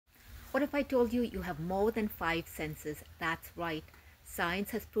What if I told you you have more than five senses? That's right.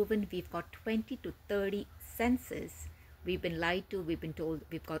 Science has proven we've got 20 to 30 senses. We've been lied to, we've been told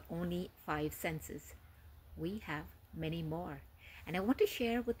we've got only five senses. We have many more. And I want to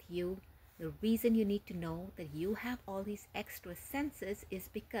share with you the reason you need to know that you have all these extra senses is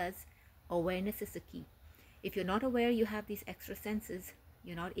because awareness is the key. If you're not aware you have these extra senses,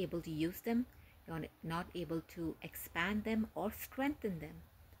 you're not able to use them, you're not able to expand them or strengthen them.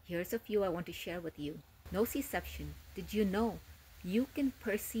 Here's a few I want to share with you. Nociception. Did you know you can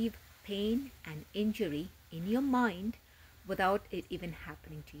perceive pain and injury in your mind without it even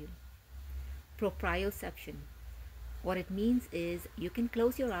happening to you? Proprioception. What it means is you can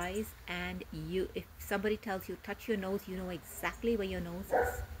close your eyes and if somebody tells you touch your nose, you know exactly where your nose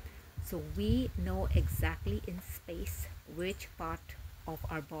is. So we know exactly in space which part of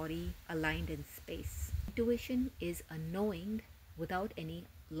our body aligned in space. Intuition is a knowing without any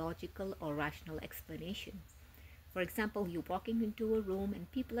logical or rational explanation. For example, you're walking into a room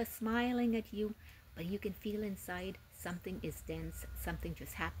and people are smiling at you, but you can feel inside something is dense, something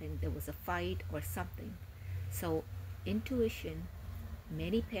just happened, there was a fight or something. So intuition,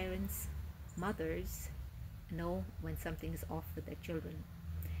 many parents, mothers know when something is off with their children.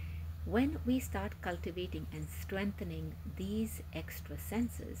 When we start cultivating and strengthening these extra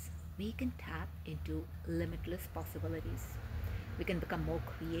senses, we can tap into limitless possibilities. We can become more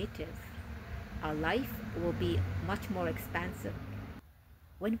creative. Our life will be much more expansive.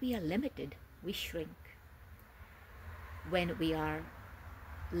 When we are limited, we shrink. When we are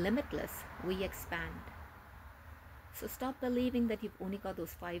limitless, we expand. So stop believing that you've only got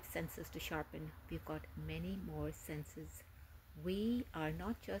those five senses to sharpen. We've got many more senses. We are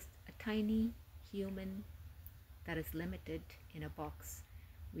not just a tiny human that is limited in a box.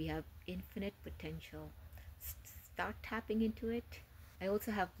 We have infinite potential. Start tapping into it. I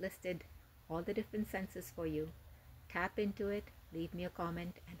also have listed all the different senses for you. Tap into it, leave me a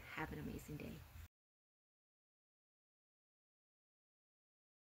comment, and have an amazing day.